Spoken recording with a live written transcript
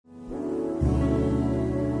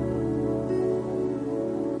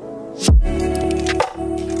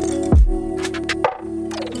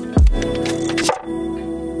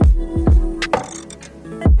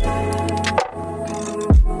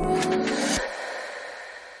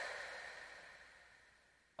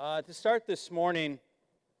To start this morning,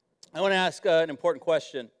 I want to ask an important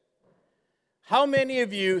question. How many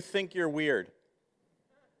of you think you're weird?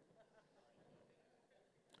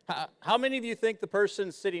 How many of you think the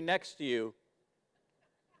person sitting next to you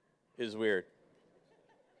is weird?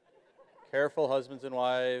 Careful, husbands and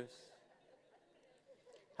wives.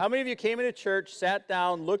 How many of you came into church, sat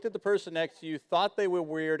down, looked at the person next to you, thought they were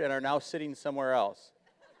weird, and are now sitting somewhere else?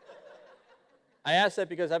 I ask that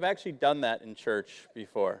because I've actually done that in church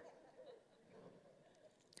before.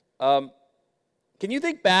 Can you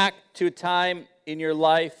think back to a time in your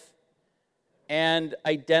life and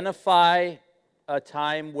identify a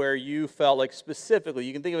time where you felt like specifically,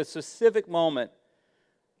 you can think of a specific moment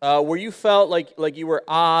where you felt like you were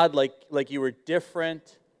odd, like you were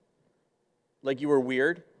different, like you were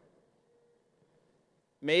weird?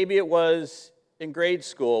 Maybe it was in grade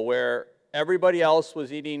school where everybody else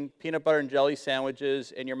was eating peanut butter and jelly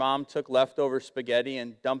sandwiches and your mom took leftover spaghetti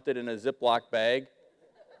and dumped it in a Ziploc bag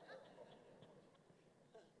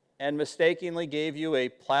and mistakenly gave you a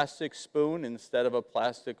plastic spoon instead of a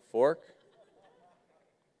plastic fork.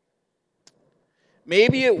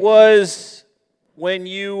 Maybe it was when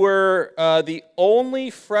you were the only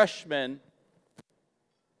freshman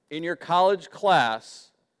in your college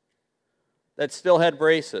class that still had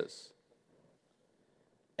braces.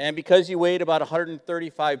 And because you weighed about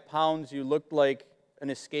 135 pounds, you looked like an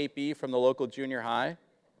escapee from the local junior high.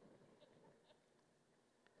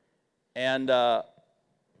 And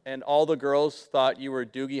all the girls thought you were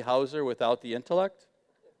Doogie Howser without the intellect.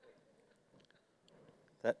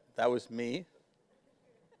 That was me.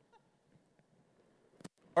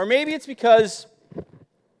 Or maybe it's because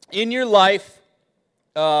in your life,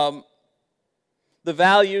 the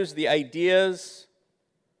values, the ideas,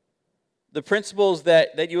 the principles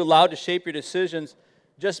that you allowed to shape your decisions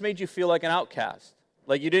just made you feel like an outcast,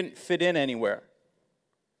 like you didn't fit in anywhere.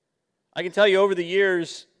 I can tell you over the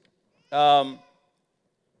years, I've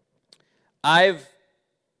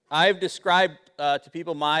described to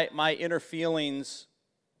people my inner feelings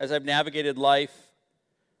as I've navigated life,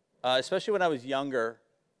 especially when I was younger,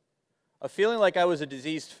 of feeling like I was a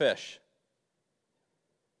diseased fish.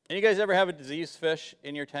 Any of you guys ever have a diseased fish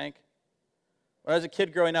in your tank? When I was a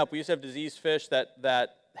kid growing up, we used to have diseased fish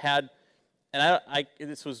that had, and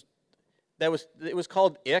it was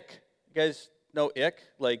called ick. You guys know ick?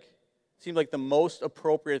 Like, it seemed like the most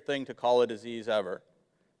appropriate thing to call a disease ever.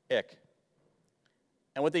 Ick.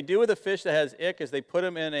 And what they do with a fish that has ick is they put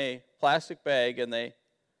them in a plastic bag and they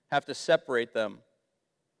have to separate them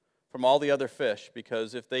from all the other fish,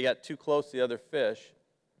 because if they got too close to the other fish,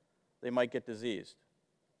 they might get diseased.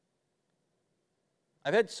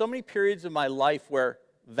 I've had so many periods of my life where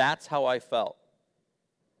that's how I felt.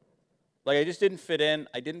 Like I just didn't fit in,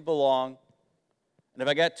 I didn't belong, and if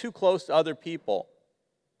I got too close to other people,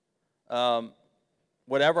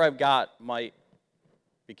 whatever I've got might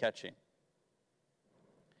be catching.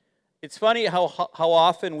 It's funny how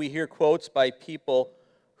often we hear quotes by people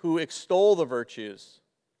who extol the virtues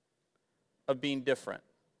of being different.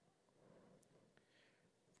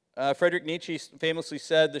 Friedrich Nietzsche famously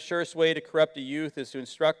said, "The surest way to corrupt a youth is to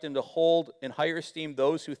instruct him to hold in higher esteem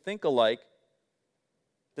those who think alike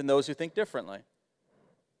than those who think differently."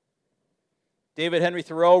 David Henry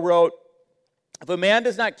Thoreau wrote, "If a man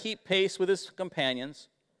does not keep pace with his companions,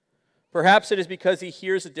 perhaps it is because he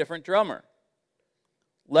hears a different drummer.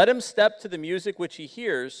 Let him step to the music which he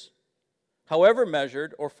hears, however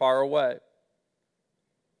measured or far away."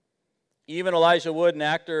 Even Elijah Wood, an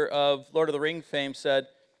actor of Lord of the Rings fame, said,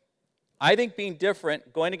 "I think being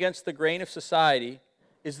different, going against the grain of society,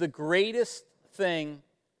 is the greatest thing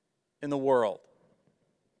in the world."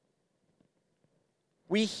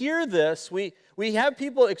 We hear this, we have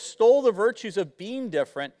people extol the virtues of being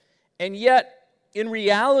different, and yet, in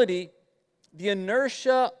reality, the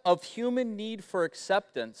inertia of human need for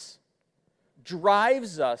acceptance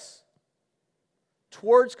drives us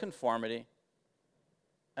towards conformity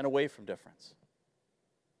and away from difference.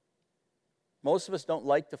 Most of us don't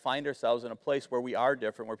like to find ourselves in a place where we are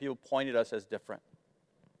different, where people point at us as different.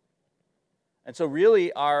 And so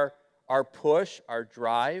really our push, our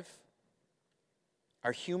drive,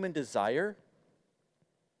 our human desire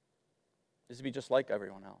is to be just like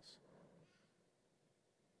everyone else.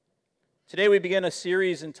 Today we begin a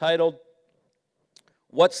series entitled,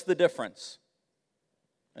 "What's the Difference?"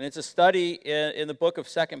 And it's a study in the book of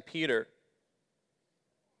 2 Peter.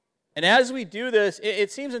 And as we do this,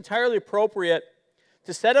 it seems entirely appropriate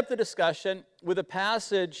to set up the discussion with a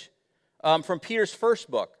passage from Peter's first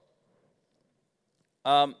book.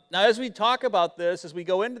 Now, as we talk about this, as we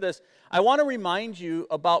go into this, I want to remind you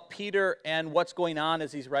about Peter and what's going on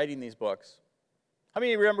as he's writing these books. How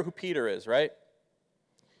many of you remember who Peter is, right?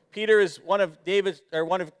 Peter is one of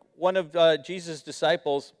Jesus'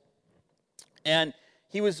 disciples, and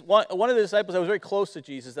he was one of the disciples that was very close to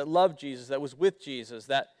Jesus, that loved Jesus, that was with Jesus,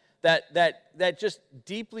 that just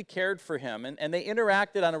deeply cared for him. And they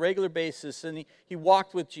interacted on a regular basis, and he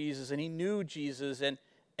walked with Jesus, and he knew Jesus, and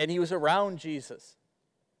he was around Jesus.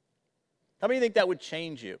 How many think that would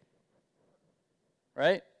change you?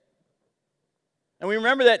 Right? And we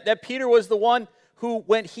remember that Peter was the one who,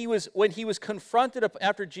 when he was confronted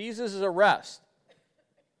after Jesus' arrest,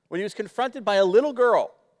 when he was confronted by a little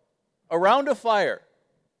girl around a fire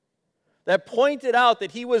that pointed out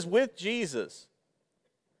that he was with Jesus,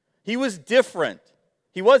 he was different.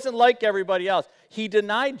 He wasn't like everybody else. He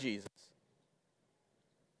denied Jesus.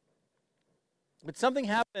 But something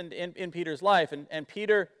happened in Peter's life, and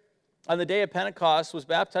Peter, on the day of Pentecost, was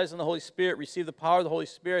baptized in the Holy Spirit, received the power of the Holy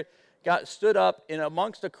Spirit, stood up in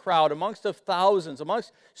amongst a crowd, amongst the thousands,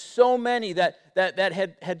 amongst so many that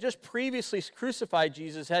had just previously crucified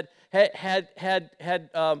Jesus, had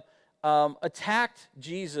attacked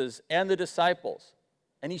Jesus and the disciples.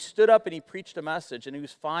 And he stood up and he preached a message, and he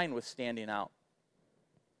was fine with standing out.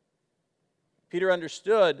 Peter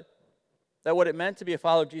understood that what it meant to be a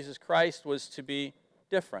follower of Jesus Christ was to be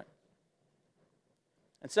different.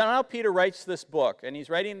 And so now Peter writes this book, and he's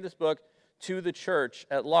writing this book to the church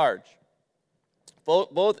at large,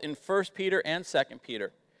 both in 1 Peter and 2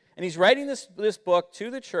 Peter. And he's writing this book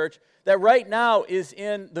to the church that right now is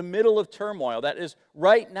in the middle of turmoil, that is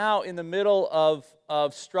right now in the middle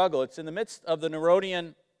of struggle. It's in the midst of the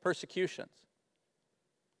Neronian persecutions,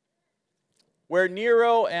 where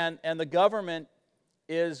Nero and the government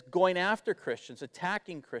is going after Christians,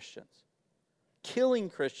 attacking Christians, killing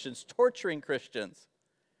Christians, torturing Christians,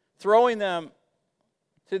 throwing them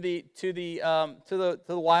to the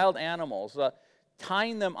wild animals,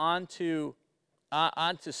 tying them onto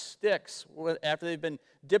sticks after they've been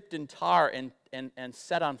dipped in tar and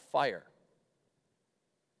set on fire.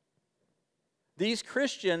 These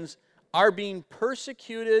Christians are being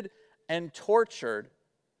persecuted and tortured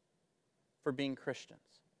for being Christians,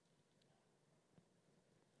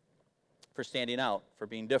 for standing out, for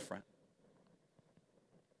being different.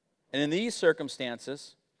 And in these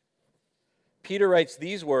circumstances, Peter writes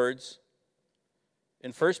these words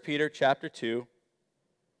in 1 Peter chapter 2,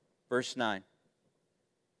 verse 9.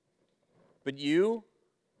 But you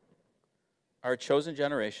are a chosen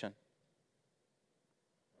generation,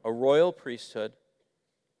 a royal priesthood,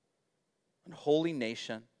 a holy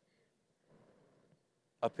nation,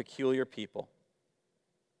 a peculiar people,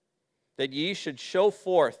 that ye should show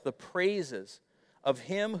forth the praises of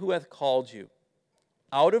him who hath called you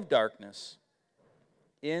out of darkness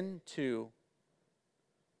into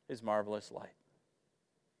his marvelous light.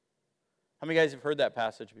 How many of you guys have heard that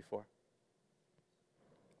passage before?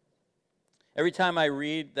 Every time I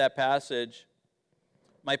read that passage,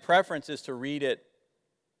 my preference is to read it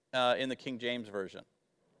in the King James Version.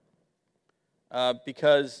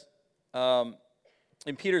 Because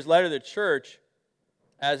in Peter's letter to the church,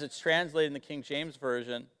 as it's translated in the King James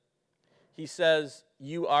Version, he says,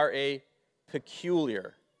 you are a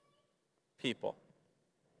peculiar people.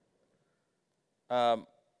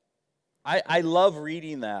 I love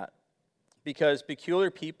reading that because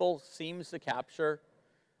peculiar people seems to capture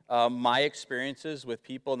my experiences with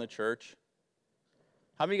people in the church.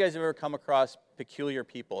 How many of you guys have ever come across peculiar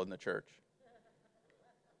people in the church?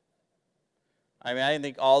 I mean, I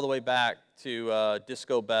think all the way back to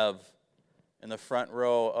Disco Bev in the front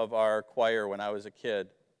row of our choir when I was a kid,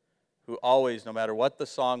 who always, no matter what the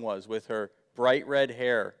song was, with her bright red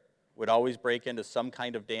hair, would always break into some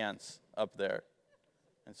kind of dance up there.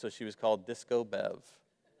 And so she was called Disco Bev.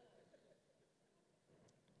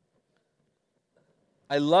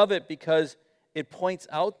 I love it because it points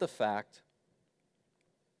out the fact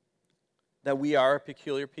that we are a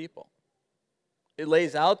peculiar people. It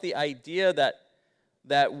lays out the idea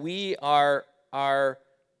that we are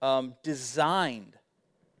designed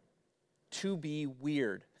to be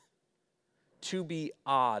weird, to be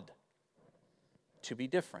odd, to be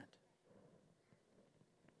different.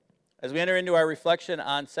 As we enter into our reflection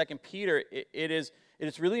on 2 Peter, it is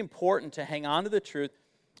really important to hang on to the truth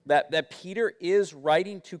that Peter is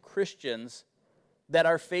writing to Christians that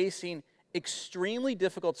are facing extremely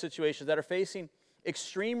difficult situations, that are facing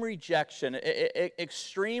extreme rejection,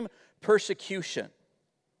 extreme persecution,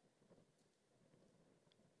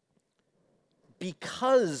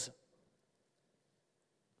 because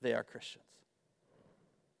they are Christians,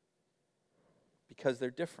 because they're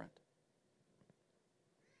different.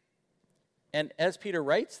 And as Peter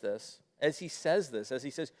writes this, as he says,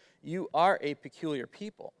 you are a peculiar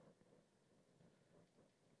people,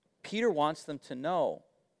 Peter wants them to know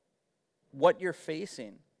what you're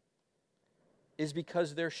facing is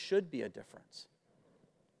because there should be a difference.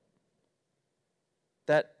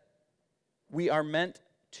 That we are meant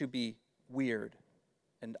to be weird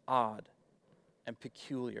and odd and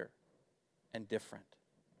peculiar and different.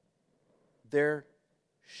 There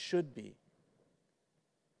should be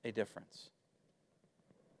a difference.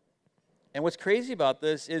 And what's crazy about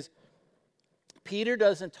this is Peter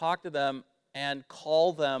doesn't talk to them and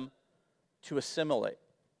call them to assimilate.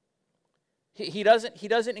 He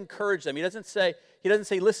doesn't encourage them. He doesn't say,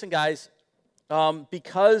 listen, guys,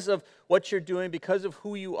 because of what you're doing, because of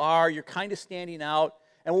who you are, you're kind of standing out.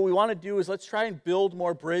 And what we want to do is let's try and build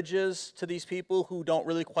more bridges to these people who don't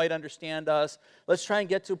really quite understand us. Let's try and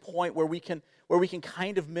get to a point where we can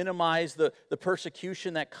kind of minimize the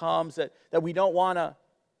persecution that comes, that we don't want to.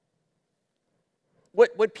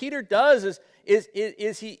 What Peter does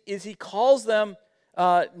is he calls them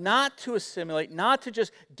not to assimilate, not to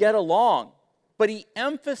just get along, but he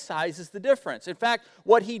emphasizes the difference. In fact,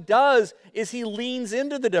 what he does is he leans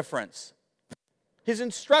into the difference. His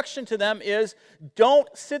instruction to them is, don't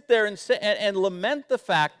sit there and lament the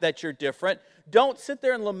fact that you're different. Don't sit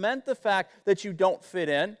there and lament the fact that you don't fit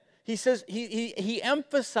in. He says, he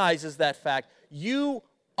emphasizes that fact. You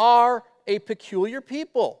are a peculiar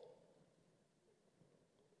people.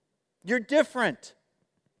 You're different.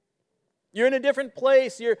 You're in a different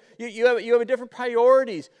place. You have different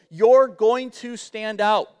priorities. You're going to stand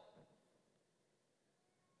out.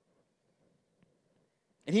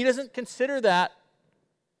 And he doesn't consider that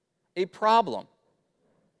a problem.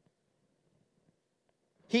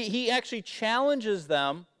 He actually challenges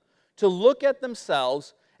them to look at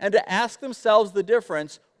themselves and to ask themselves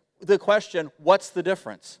the question, what's the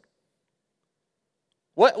difference?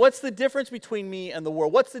 What's the difference between me and the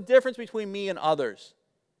world? What's the difference between me and others?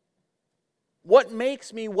 What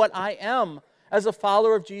makes me what I am as a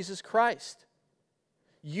follower of Jesus Christ?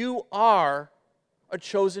 You are a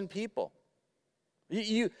chosen people.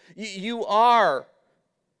 You are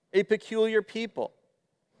a peculiar people.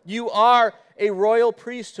 You are a royal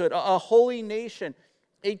priesthood, a holy nation,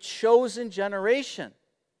 a chosen generation.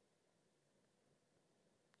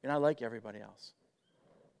 You're not like everybody else.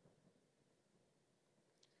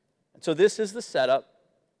 And so this is the setup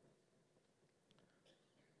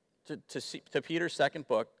to Peter's second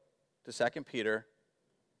book, to 2 Peter,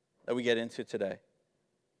 that we get into today.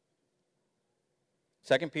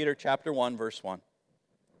 2 Peter chapter 1, verse 1.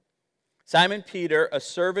 Simon Peter, a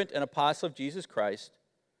servant and apostle of Jesus Christ,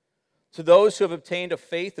 to those who have obtained a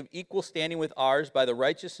faith of equal standing with ours by the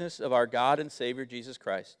righteousness of our God and Savior Jesus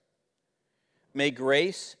Christ, may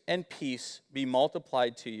grace and peace be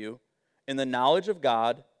multiplied to you in the knowledge of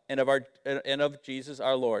God and of Jesus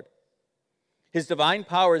our Lord. His divine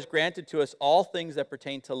power has granted to us all things that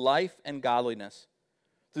pertain to life and godliness,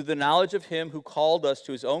 through the knowledge of Him who called us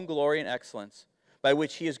to His own glory and excellence, by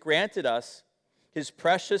which He has granted us His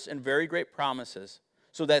precious and very great promises,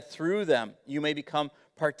 so that through them you may become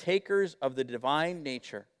partakers of the divine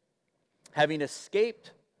nature, having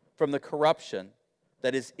escaped from the corruption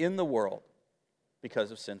that is in the world because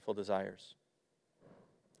of sinful desires.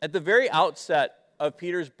 At the very outset of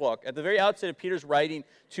Peter's book, at the very outset of Peter's writing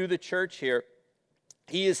to the church here,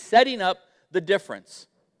 he is setting up the difference.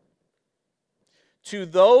 To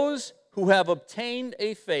those who have obtained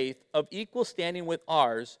a faith of equal standing with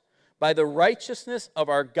ours by the righteousness of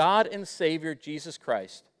our God and Savior Jesus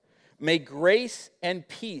Christ, may grace and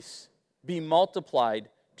peace be multiplied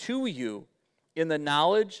to you in the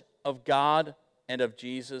knowledge of God and of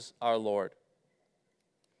Jesus our Lord.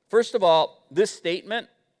 First of all, this statement,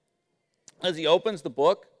 as he opens the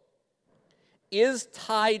book, is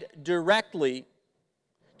tied directly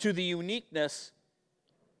to the uniqueness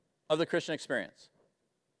of the Christian experience.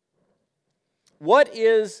 What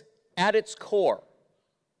is at its core?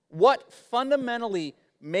 What fundamentally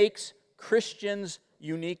makes Christians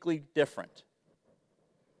uniquely different?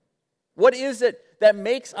 What is it that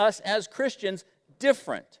makes us as Christians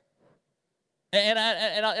different? And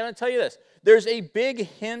I'll tell you this. There's a big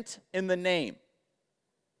hint in the name.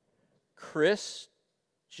 Christians.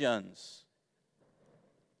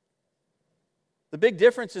 The big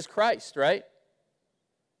difference is Christ, right?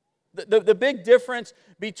 The big difference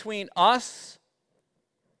between us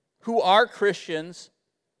who are Christians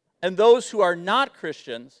and those who are not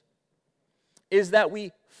Christians is that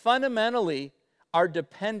we fundamentally are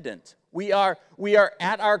dependent. We are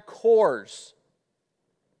at our cores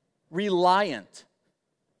reliant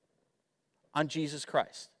on Jesus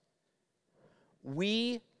Christ.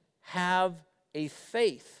 We have a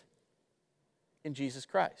faith in Jesus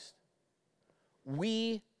Christ.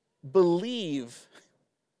 We believe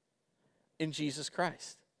in Jesus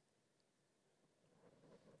Christ.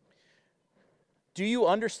 Do you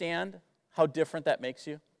understand how different that makes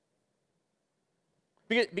you?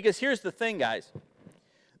 Because here's the thing, guys.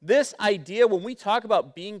 This idea, when we talk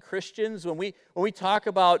about being Christians, when we talk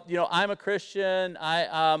about, I'm a Christian,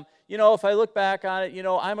 if I look back on it,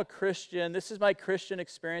 I'm a Christian, this is my Christian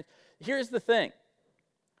experience. Here's the thing.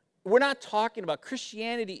 We're not talking about,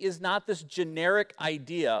 Christianity is not this generic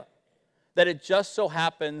idea that it just so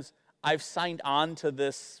happens I've signed on to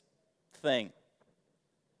this thing.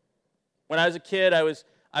 When I was a kid, I was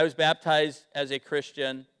baptized as a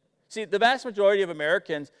Christian. See, the vast majority of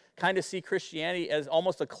Americans kind of see Christianity as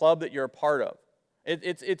almost a club that you're a part of.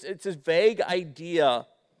 It's this vague idea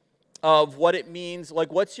of what it means.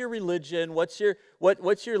 Like, what's your religion? What's your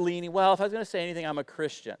leaning? Well, if I was going to say anything, I'm a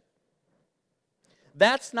Christian.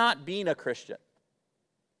 That's not being a Christian.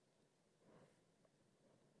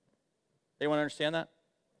 Anyone understand that?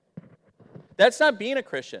 That's not being a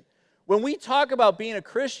Christian. When we talk about being a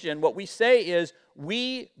Christian, what we say is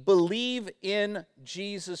we believe in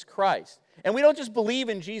Jesus Christ. And we don't just believe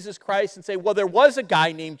in Jesus Christ and say, well, there was a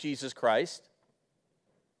guy named Jesus Christ.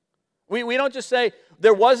 We don't just say,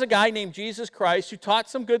 there was a guy named Jesus Christ who taught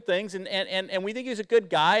some good things, and we think he's a good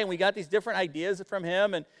guy, and we got these different ideas from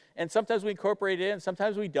him, and sometimes we incorporate it in,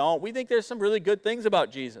 sometimes we don't. We think there's some really good things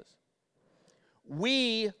about Jesus.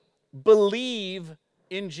 We believe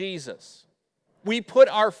in Jesus. We put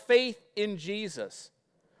our faith in Jesus.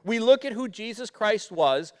 We look at who Jesus Christ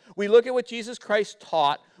was. We look at what Jesus Christ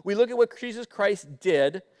taught. We look at what Jesus Christ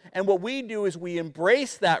did. And what we do is we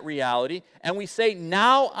embrace that reality and we say,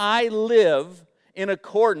 now I live in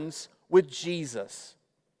accordance with Jesus.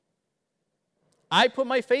 I put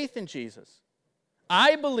my faith in Jesus.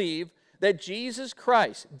 I believe that Jesus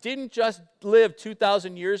Christ didn't just live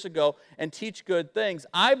 2,000 years ago and teach good things.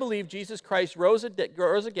 I believe Jesus Christ rose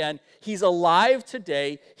again. He's alive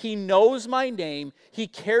today. He knows my name. He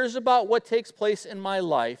cares about what takes place in my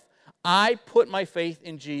life. I put my faith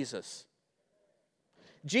in Jesus.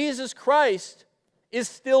 Jesus Christ is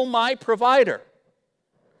still my provider.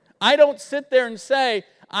 I don't sit there and say,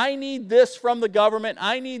 I need this from the government.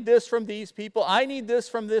 I need this from these people. I need this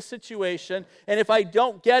from this situation. And if I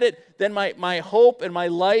don't get it, then my hope and my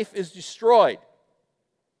life is destroyed.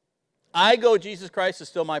 I go, Jesus Christ is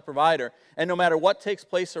still my provider. And no matter what takes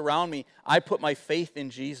place around me, I put my faith in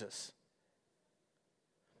Jesus.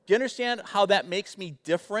 Do you understand how that makes me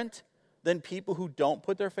different than people who don't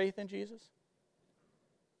put their faith in Jesus?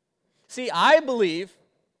 See, I believe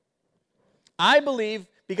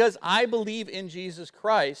because I believe in Jesus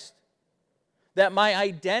Christ, that my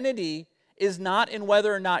identity is not in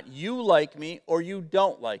whether or not you like me or you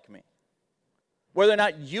don't like me. Whether or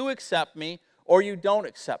not you accept me or you don't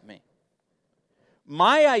accept me.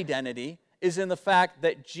 My identity is in the fact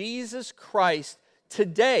that Jesus Christ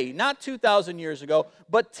today, not 2,000 years ago,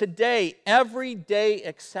 but today, every day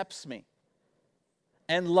accepts me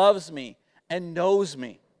and loves me and knows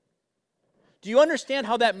me. Do you understand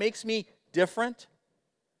how that makes me different?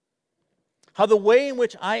 How the way in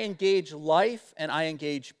which I engage life and I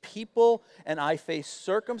engage people and I face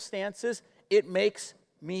circumstances, it makes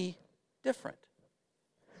me different.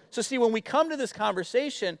 So see, when we come to this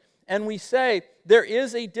conversation and we say there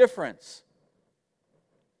is a difference,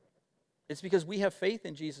 it's because we have faith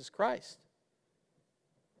in Jesus Christ.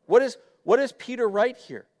 What does Peter write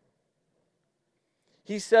here?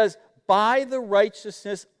 He says, by the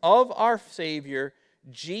righteousness of our Savior,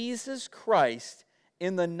 Jesus Christ,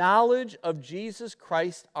 in the knowledge of Jesus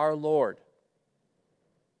Christ our Lord.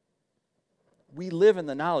 We live in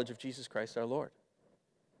the knowledge of Jesus Christ our Lord.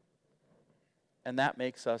 And that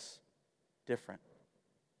makes us different.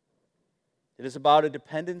 It is about a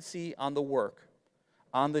dependency on the work,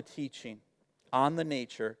 on the teaching, on the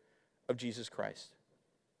nature of Jesus Christ.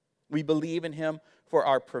 We believe in Him for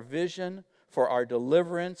our provision, for our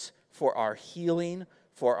deliverance, for our healing,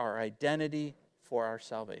 for our identity, for our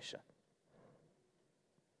salvation.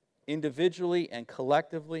 Individually and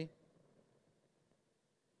collectively,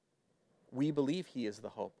 we believe He is the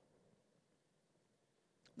hope.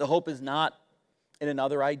 The hope is not in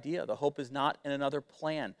another idea. The hope is not in another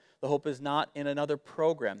plan. The hope is not in another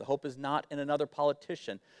program. The hope is not in another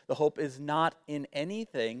politician. The hope is not in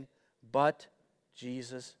anything but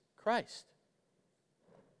Jesus Christ.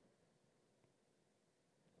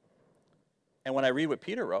 And when I read what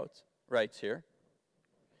Peter writes here,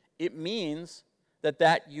 it means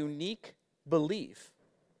that unique belief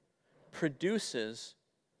produces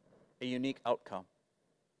a unique outcome.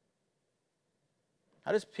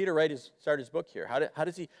 How does Peter start his book here? How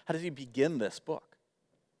does he begin this book?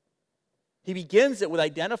 He begins it with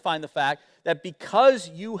identifying the fact that because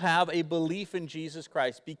you have a belief in Jesus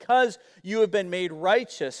Christ, because you have been made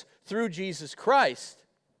righteous through Jesus Christ,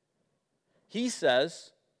 he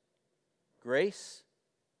says, grace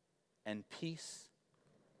and peace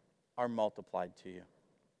are multiplied to you.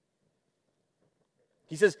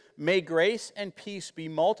 He says, may grace and peace be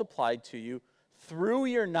multiplied to you through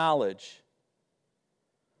your knowledge,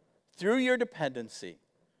 through your dependency,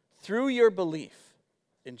 through your belief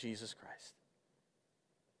in Jesus Christ.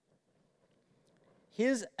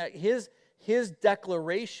 His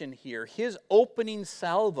declaration here, his opening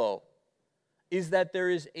salvo, is that there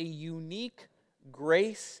is a unique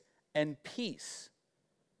grace and peace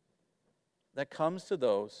that comes to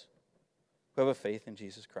those who have a faith in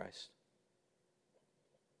Jesus Christ.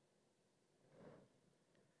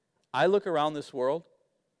 I look around this world,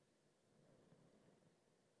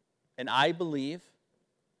 and I believe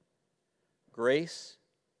grace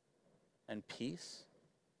and peace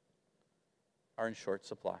are in short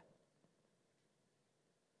supply.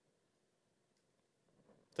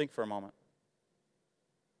 Think for a moment.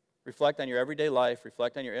 Reflect on your everyday life.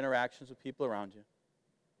 Reflect on your interactions with people around you.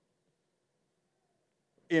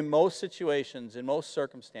 In most situations, in most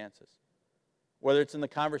circumstances, whether it's in the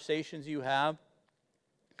conversations you have,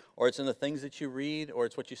 or it's in the things that you read, or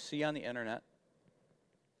it's what you see on the internet,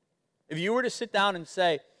 if you were to sit down and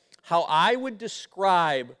say, how I would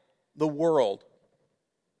describe the world,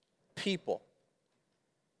 people,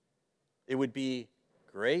 it would be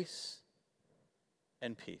grace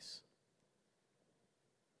and peace.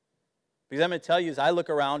 Because I'm going to tell you, as I look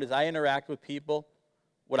around, as I interact with people,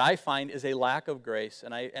 what I find is a lack of grace,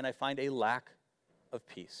 and I find a lack of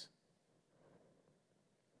peace.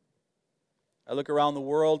 I look around the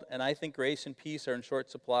world, and I think grace and peace are in short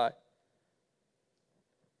supply.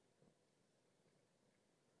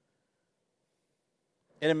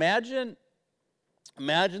 And imagine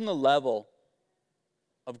the level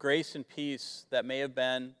of grace and peace that may have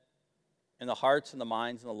been in the hearts and the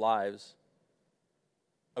minds and the lives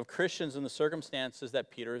of Christians in the circumstances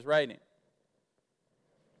that Peter is writing.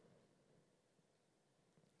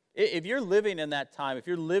 If you're living in that time, if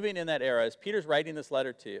you're living in that era, as Peter's writing this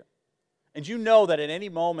letter to you, and you know that at any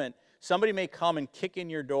moment somebody may come and kick in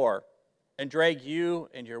your door and drag you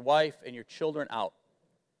and your wife and your children out,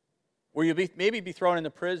 where you'll maybe be thrown into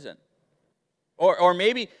prison, or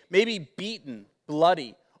maybe beaten,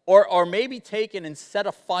 bloody, or maybe taken and set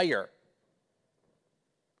afire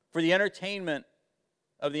for the entertainment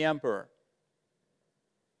of the emperor.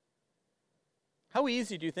 How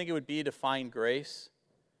easy do you think it would be to find grace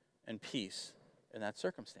and peace in that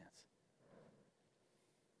circumstance?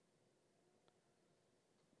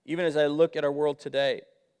 Even as I look at our world today,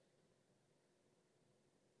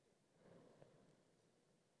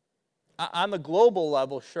 on the global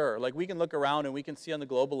level, sure. Like, we can look around and we can see on the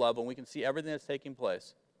global level, and we can see everything that's taking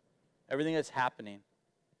place, everything that's happening.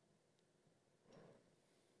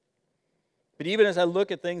 But even as I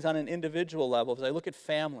look at things on an individual level, as I look at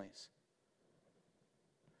families,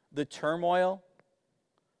 the turmoil,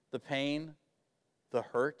 the pain, the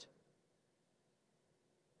hurt.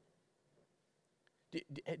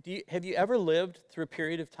 Have you ever lived through a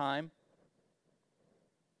period of time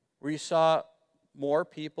where you saw more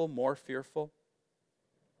people more fearful,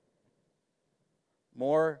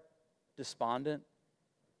 more despondent,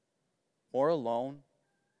 more alone?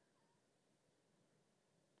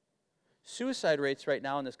 Suicide rates right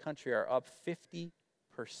now in this country are up 50%.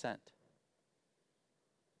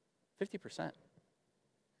 50%.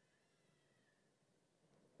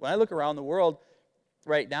 When I look around the world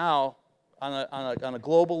right now, on a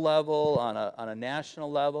global level, on a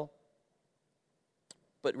national level,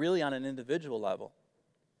 but really on an individual level,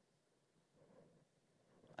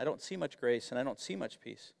 I don't see much grace and I don't see much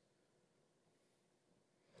peace.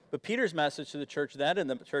 But Peter's message to the church then and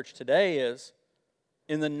the church today is,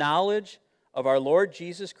 in the knowledge of our Lord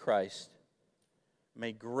Jesus Christ,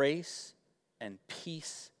 may grace and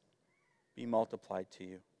peace be multiplied to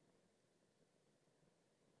you.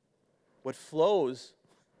 What flows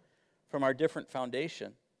from our different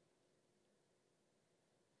foundation,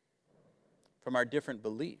 from our different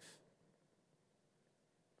belief,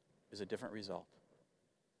 is a different result.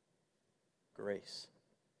 Grace.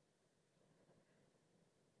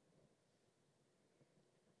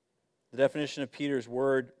 The definition of Peter's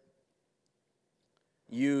word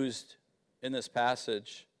used in this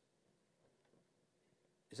passage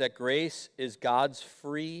is that grace is God's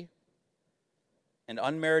free and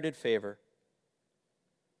unmerited favor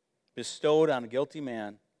bestowed on a guilty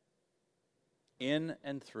man in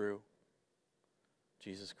and through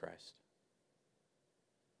Jesus Christ.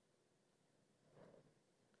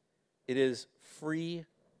 It is free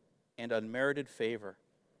and unmerited favor.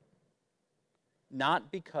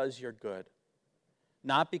 Not because you're good,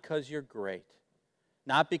 not because you're great,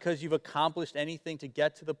 not because you've accomplished anything to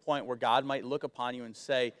get to the point where God might look upon you and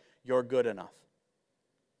say, you're good enough.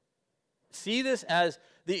 See this as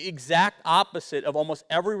the exact opposite of almost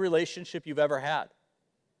every relationship you've ever had.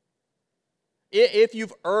 If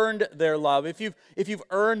you've earned their love, if you've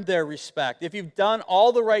earned their respect, if you've done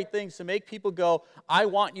all the right things to make people go, I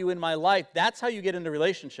want you in my life, that's how you get into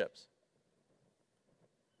relationships.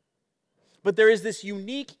 But there is this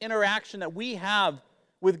unique interaction that we have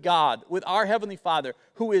with God, with our Heavenly Father,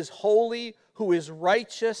 who is holy, who is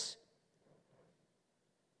righteous,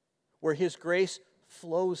 where His grace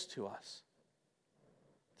flows to us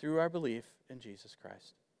through our belief in Jesus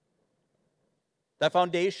Christ. That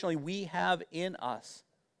foundationally we have in us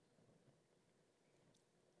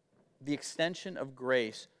the extension of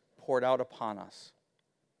grace poured out upon us.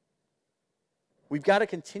 We've got to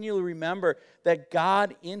continually remember that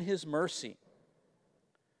God, in His mercy,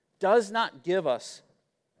 does not give us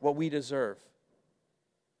what we deserve.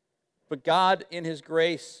 But God, in His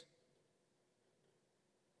grace,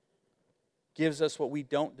 gives us what we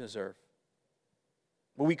don't deserve,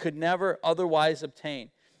 what we could never otherwise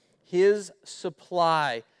obtain. His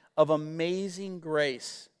supply of amazing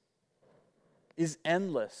grace is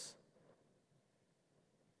endless.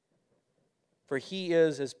 For He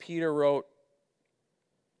is, as Peter wrote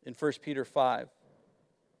in 1 Peter 5,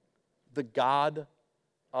 the God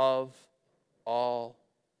of all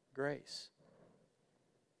grace.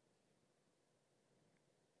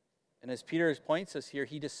 And as Peter points us here,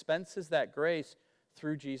 he dispenses that grace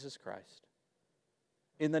through Jesus Christ.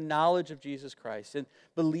 In the knowledge of Jesus Christ, in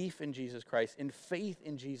belief in Jesus Christ, in faith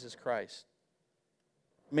in Jesus Christ.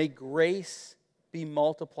 May grace be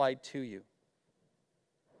multiplied to you.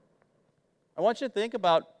 I want you to think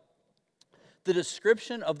about the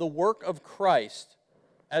description of the work of Christ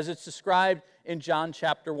as it's described in John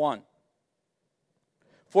chapter 1.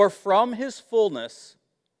 For from His fullness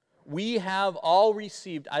we have all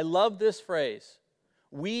received, I love this phrase,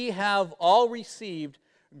 we have all received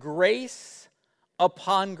grace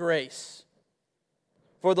upon grace.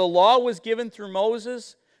 For the law was given through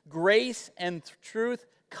Moses, grace and truth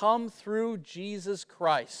come through Jesus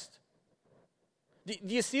Christ. Do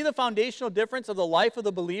you see the foundational difference of the life of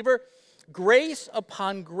the believer? Grace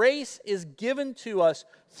upon grace is given to us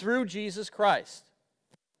through Jesus Christ.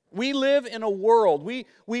 We live in a world, we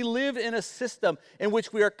live in a system in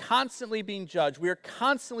which we are constantly being judged. We are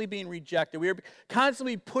constantly being rejected. We are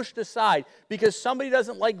constantly pushed aside because somebody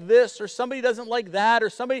doesn't like this or somebody doesn't like that or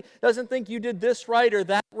somebody doesn't think you did this right or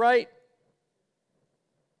that right.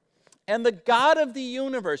 And the God of the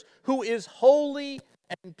universe, who is holy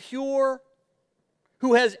and pure,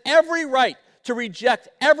 who has every right to reject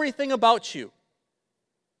everything about you,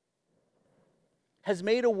 has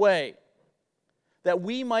made a way that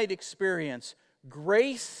we might experience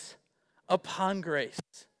grace upon grace.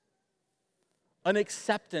 An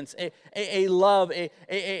acceptance, a love,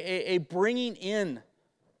 a bringing in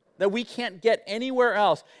that we can't get anywhere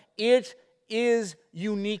else. It is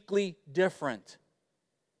uniquely different.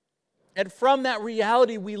 And from that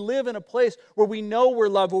reality, we live in a place where we know we're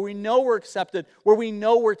loved, where we know we're accepted, where we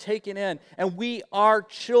know we're taken in, and we are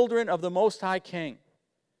children of the Most High King.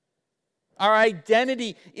 Our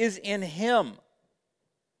identity is in Him.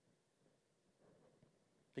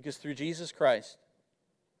 Because through Jesus Christ,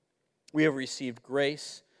 we have received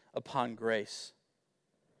grace upon grace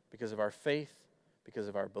because of our faith, because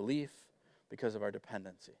of our belief, because of our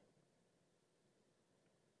dependency.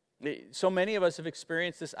 So many of us have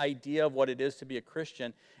experienced this idea of what it is to be a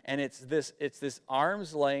Christian, and it's this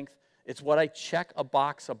arm's length, it's what I check a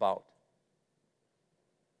box about.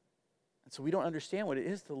 And so we don't understand what it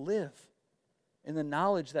is to live in the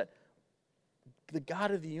knowledge that the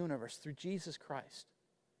God of the universe, through Jesus Christ,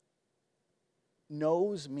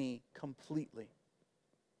 knows me completely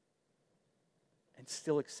and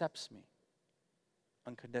still accepts me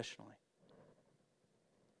unconditionally.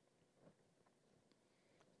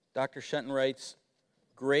 Dr. Shenton writes,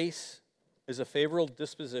 grace is a favorable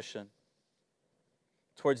disposition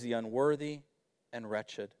towards the unworthy and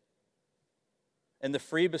wretched, and the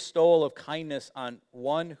free bestowal of kindness on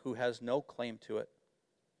one who has no claim to it.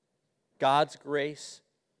 God's grace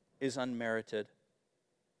is unmerited.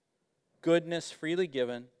 Goodness freely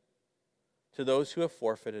given to those who have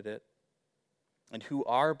forfeited it and who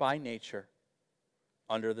are by nature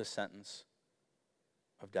under the sentence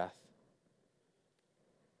of death.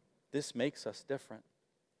 This makes us different.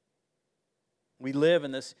 We live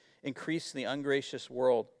in this increasingly ungracious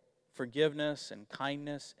world. Forgiveness and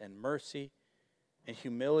kindness and mercy and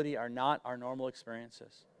humility are not our normal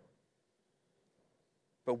experiences.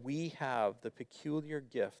 But we have the peculiar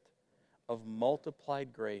gift of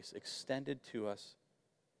multiplied grace extended to us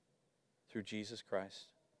through Jesus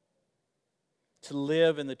Christ. To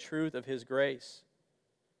live in the truth of His grace,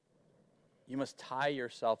 you must tie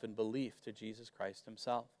yourself in belief to Jesus Christ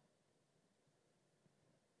Himself.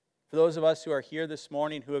 For those of us who are here this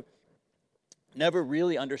morning who have never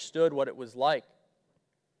really understood what it was like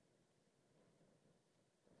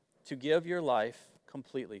to give your life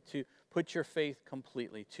completely, to put your faith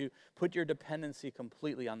completely, to put your dependency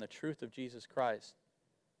completely on the truth of Jesus Christ,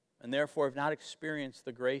 and therefore have not experienced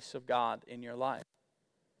the grace of God in your life,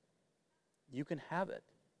 you can have it.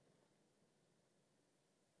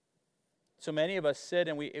 So many of us sit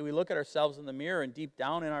and we look at ourselves in the mirror, and deep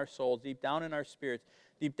down in our souls, deep down in our spirits,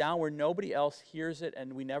 deep down where nobody else hears it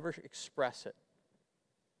and we never express it,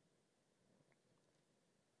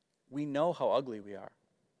 we know how ugly we are.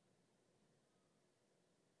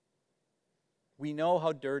 We know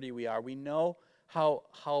how dirty we are. We know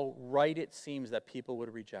how right it seems that people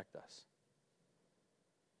would reject us.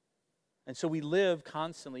 And so we live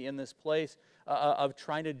constantly in this place of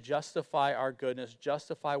trying to justify our goodness,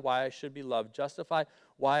 justify why I should be loved, justify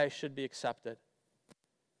why I should be accepted.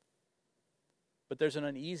 But there's an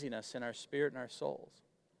uneasiness in our spirit and our souls.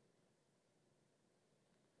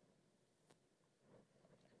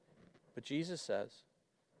 But Jesus says,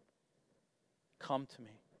 "Come to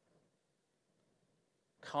me.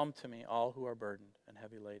 Come to me, all who are burdened and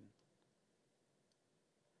heavy laden."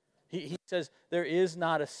 He says, there is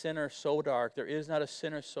not a sinner so dark, there is not a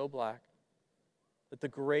sinner so black, that the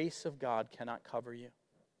grace of God cannot cover you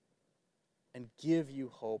and give you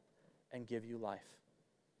hope and give you life.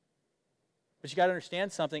 But you got to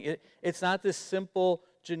understand something. It's not this simple,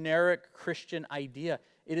 generic Christian idea.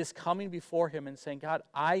 It is coming before Him and saying, God,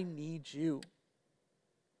 I need you.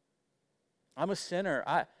 I'm a sinner.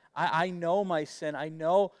 I know my sin. I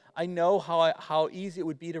know how easy it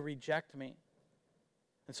would be to reject me.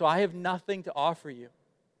 And so I have nothing to offer you.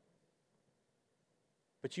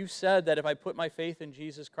 But you said that if I put my faith in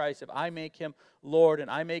Jesus Christ, if I make Him Lord and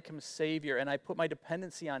I make Him Savior and I put my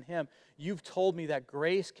dependency on Him, you've told me that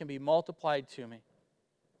grace can be multiplied to me.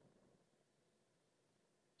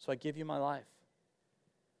 So I give you my life.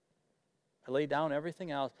 I lay down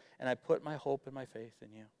everything else and I put my hope and my faith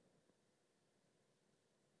in you.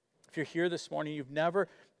 If you're here this morning, you've never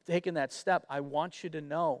taken that step, I want you to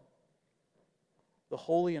know the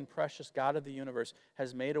holy and precious God of the universe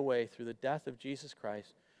has made a way through the death of Jesus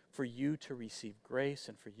Christ for you to receive grace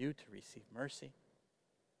and for you to receive mercy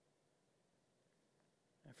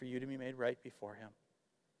and for you to be made right before Him.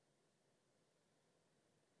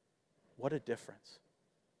 What a difference.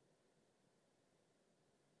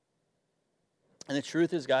 And the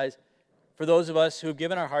truth is, guys, for those of us who have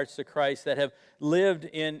given our hearts to Christ, that have lived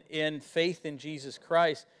in faith in Jesus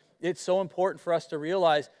Christ, it's so important for us to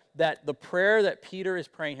realize that the prayer that Peter is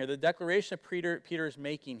praying here, the declaration that Peter is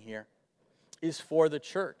making here, is for the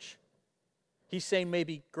church. He's saying, may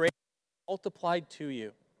be grace multiplied to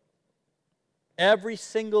you. Every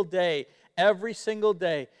single day, every single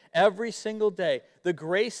day, every single day, the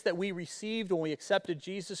grace that we received when we accepted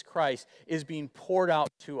Jesus Christ is being poured out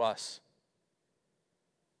to us.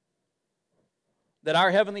 That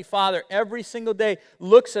our Heavenly Father every single day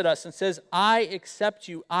looks at us and says, I accept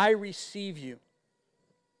you, I receive you.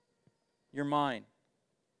 You're mine.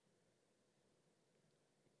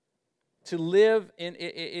 To live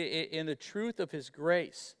in the truth of His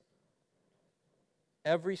grace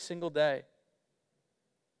every single day.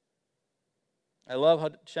 I love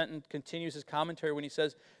how Shenton continues his commentary when he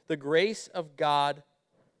says, the grace of God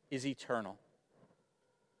is eternal.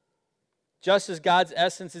 Just as God's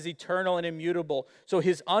essence is eternal and immutable, so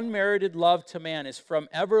His unmerited love to man is from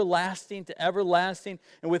everlasting to everlasting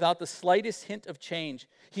and without the slightest hint of change.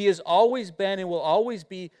 He has always been and will always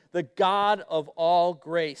be the God of all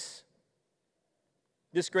grace.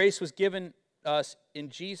 This grace was given us in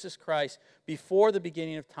Jesus Christ before the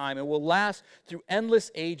beginning of time and will last through endless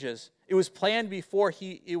ages. It was planned before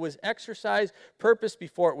it was exercised, purposed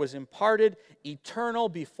before it was imparted, eternal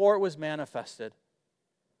before it was manifested.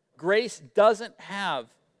 Grace doesn't have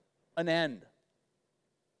an end.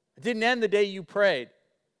 It didn't end the day you prayed.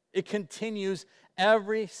 It continues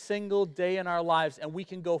every single day in our lives, and we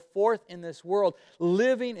can go forth in this world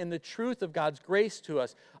living in the truth of God's grace to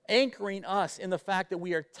us, anchoring us in the fact that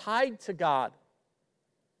we are tied to God,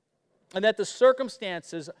 and that the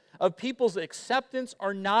circumstances of people's acceptance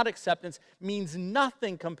or not acceptance means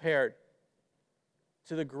nothing compared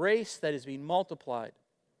to the grace that is being multiplied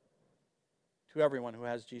to everyone who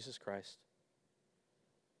has Jesus Christ.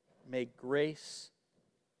 May grace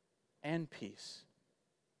and peace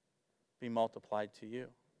be multiplied to you.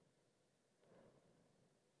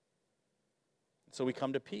 So we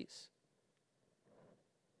come to peace.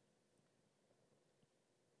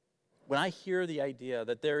 When I hear the idea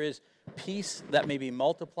that there is peace that may be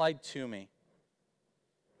multiplied to me,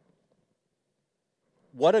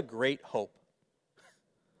 what a great hope.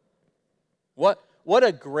 What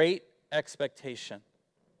a great expectation.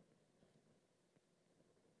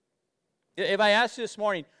 If I asked you this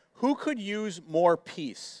morning, who could use more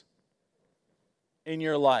peace in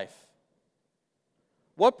your life?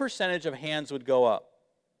 What percentage of hands would go up?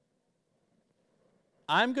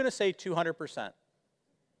 I'm going to say 200%. Because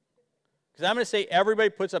I'm going to say everybody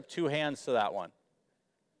puts up 2 hands to that one.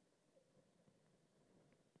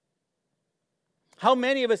 How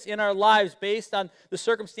many of us in our lives, based on the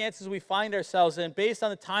circumstances we find ourselves in, based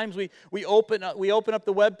on the times we open up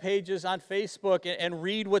the web pages on Facebook and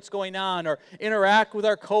read what's going on, or interact with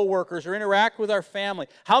our coworkers, or interact with our family,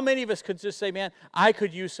 how many of us could just say, man, I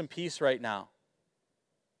could use some peace right now?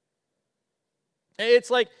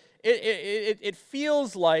 It's like, it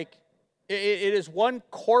feels like it is one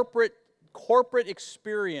corporate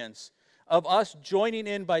experience of us joining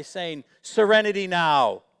in by saying, serenity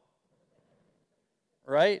now.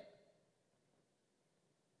 Right?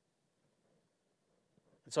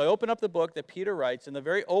 And so I open up the book that Peter writes, and the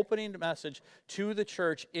very opening message to the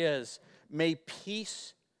church is, may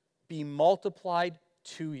peace be multiplied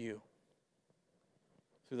to you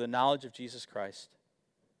through the knowledge of Jesus Christ.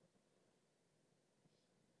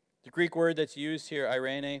 The Greek word that's used here,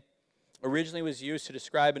 eirene, originally was used to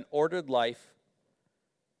describe an ordered life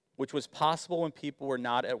which was possible when people were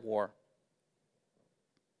not at war.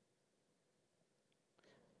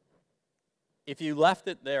 If you left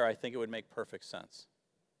it there, I think it would make perfect sense.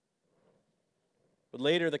 But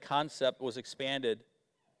later, the concept was expanded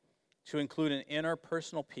to include an inner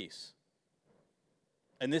personal peace.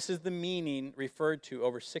 And this is the meaning referred to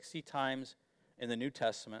over 60 times in the New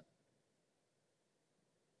Testament,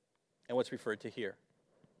 and what's referred to here.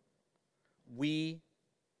 We,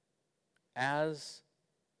 as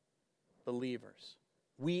believers,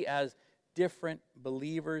 we as different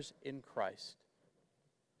believers in Christ,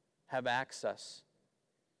 have access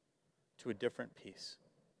to a different peace.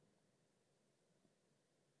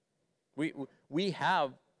 We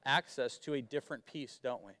have access to a different peace,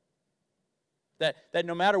 don't we? That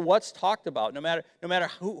no matter what's talked about, no matter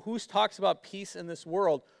who talks about peace in this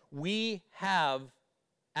world, we have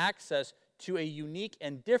access to a unique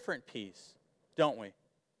and different peace, don't we?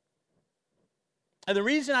 And the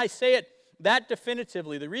reason I say it that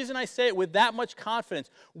definitively, the reason I say it with that much confidence,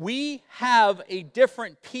 we have a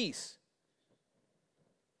different peace,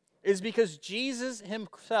 is because Jesus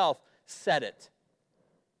himself said it.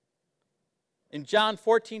 In John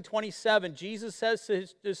 14:27, Jesus says to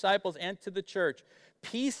his disciples and to the church,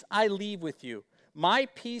 peace I leave with you, my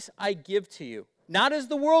peace I give to you. Not as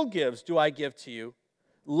the world gives do I give to you.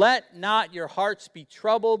 Let not your hearts be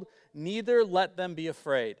troubled, neither let them be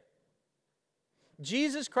afraid.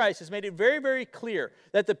 Jesus Christ has made it very, very clear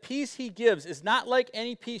that the peace he gives is not like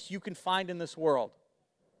any peace you can find in this world.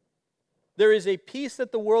 There is a peace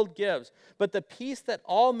that the world gives, but the peace that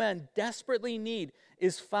all men desperately need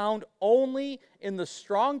is found only in the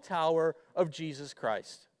strong tower of Jesus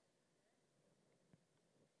Christ.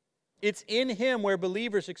 It's in him where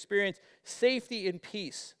believers experience safety and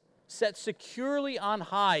peace, set securely on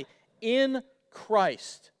high in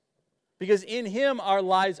Christ. Because in him our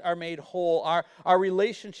lives are made whole, our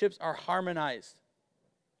relationships are harmonized.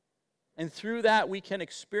 And through that we can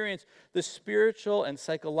experience the spiritual and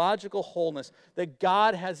psychological wholeness that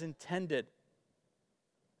God has intended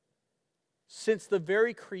since the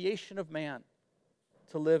very creation of man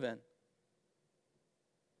to live in.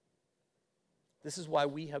 This is why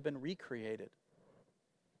we have been recreated.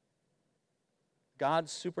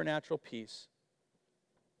 God's supernatural peace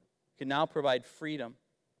can now provide freedom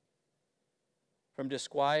from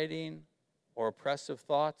disquieting or oppressive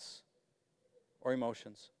thoughts or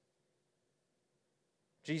emotions.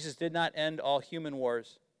 Jesus did not end all human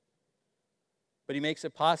wars, but he makes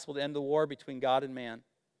it possible to end the war between God and man.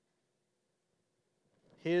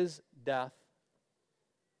 His death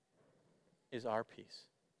is our peace.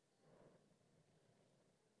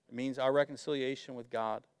 It means our reconciliation with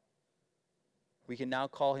God. We can now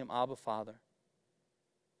call him Abba, Father.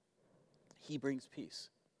 He brings peace.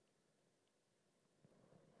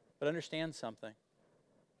 But understand something.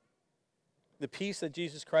 The peace that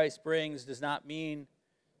Jesus Christ brings does not mean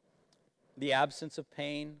the absence of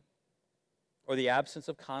pain or the absence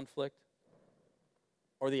of conflict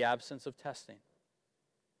or the absence of testing.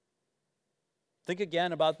 Think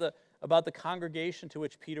again about about the congregation to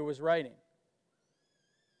which Peter was writing.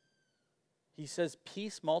 He says,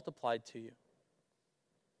 peace multiplied to you.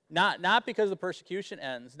 Not because the persecution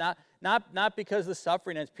ends, not because the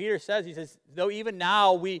suffering ends. Peter says, he says, though even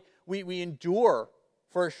now we endure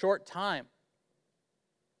for a short time.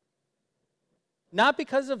 Not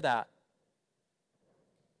because of that.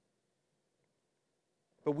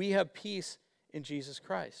 But we have peace in Jesus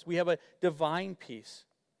Christ. We have a divine peace,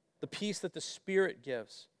 the peace that the Spirit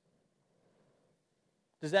gives.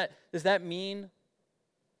 Does that mean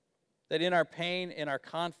that in our pain, in our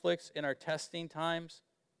conflicts, in our testing times,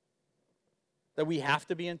 that we have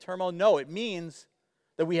to be in turmoil? No, it means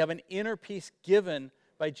that we have an inner peace given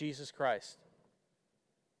by Jesus Christ.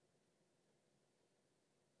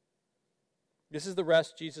 This is the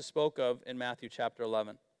rest Jesus spoke of in Matthew chapter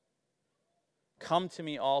 11. Come to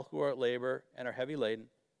me, all who are at labor and are heavy laden,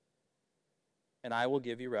 and I will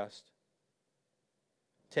give you rest.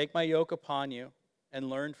 Take my yoke upon you and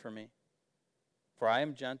learn from me, for I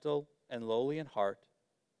am gentle and lowly in heart,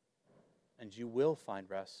 and you will find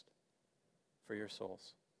rest for your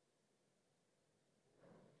souls.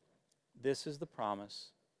 This is the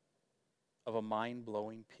promise of a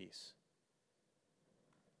mind-blowing peace.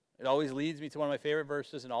 It always leads me to one of my favorite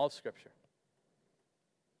verses in all of Scripture.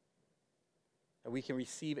 That we can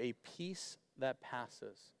receive a peace that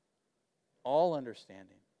passes all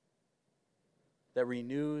understanding, that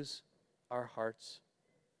renews our hearts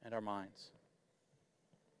and our minds.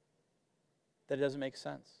 That it doesn't make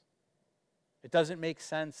sense. It doesn't make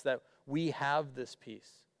sense that we have this peace.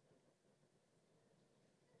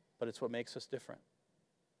 But it's what makes us different.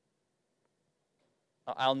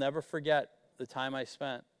 I'll never forget the time I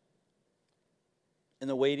spent in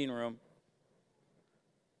the waiting room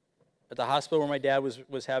at the hospital where my dad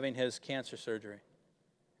was having his cancer surgery.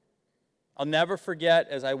 I'll never forget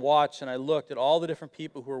as I watched and I looked at all the different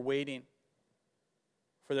people who were waiting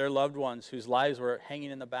for their loved ones whose lives were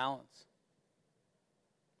hanging in the balance.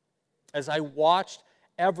 As I watched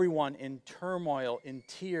everyone in turmoil, in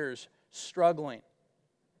tears, struggling.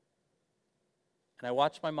 And I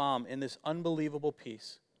watched my mom in this unbelievable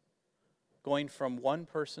peace, going from one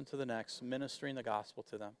person to the next, ministering the gospel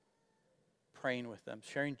to them, praying with them,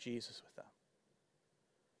 sharing Jesus with them.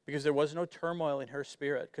 Because there was no turmoil in her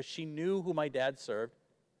spirit, because she knew who my dad served.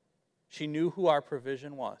 She knew who our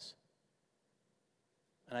provision was.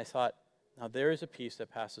 And I thought, now there is a peace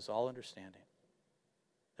that passes all understanding,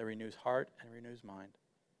 that renews heart and renews mind.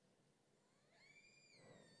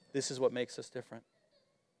 This is what makes us different.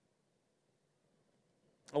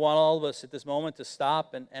 I want all of us at this moment to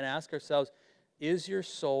stop and ask ourselves, is your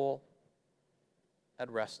soul at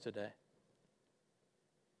rest today?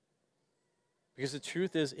 Because the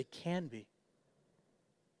truth is, it can be.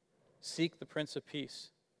 Seek the Prince of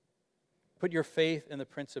Peace. Put your faith in the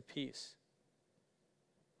Prince of Peace.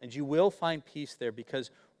 And you will find peace there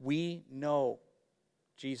because we know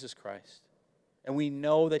Jesus Christ. And we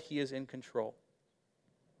know that He is in control.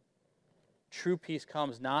 True peace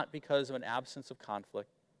comes not because of an absence of conflict,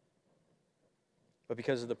 but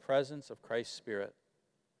because of the presence of Christ's Spirit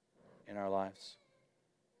in our lives.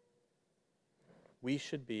 We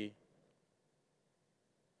should be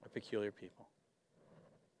a peculiar people.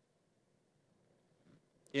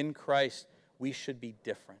 In Christ, we should be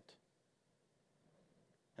different.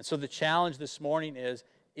 And so the challenge this morning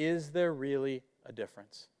is there really a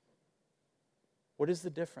difference? What is the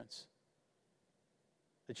difference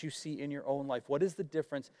that you see in your own life? What is the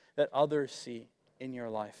difference that others see in your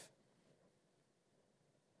life?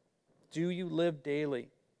 Do you live daily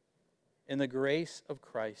in the grace of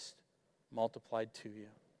Christ multiplied to you?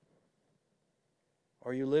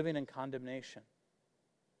 Or are you living in condemnation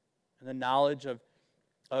and the knowledge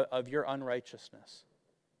of your unrighteousness?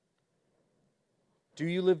 Do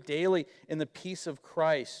you live daily in the peace of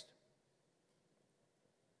Christ?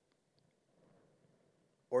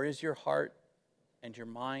 Or is your heart and your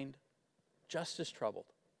mind just as troubled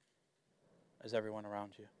as everyone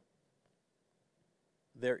around you?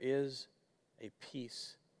 There is a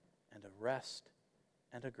peace and a rest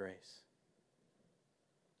and a grace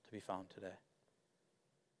to be found today.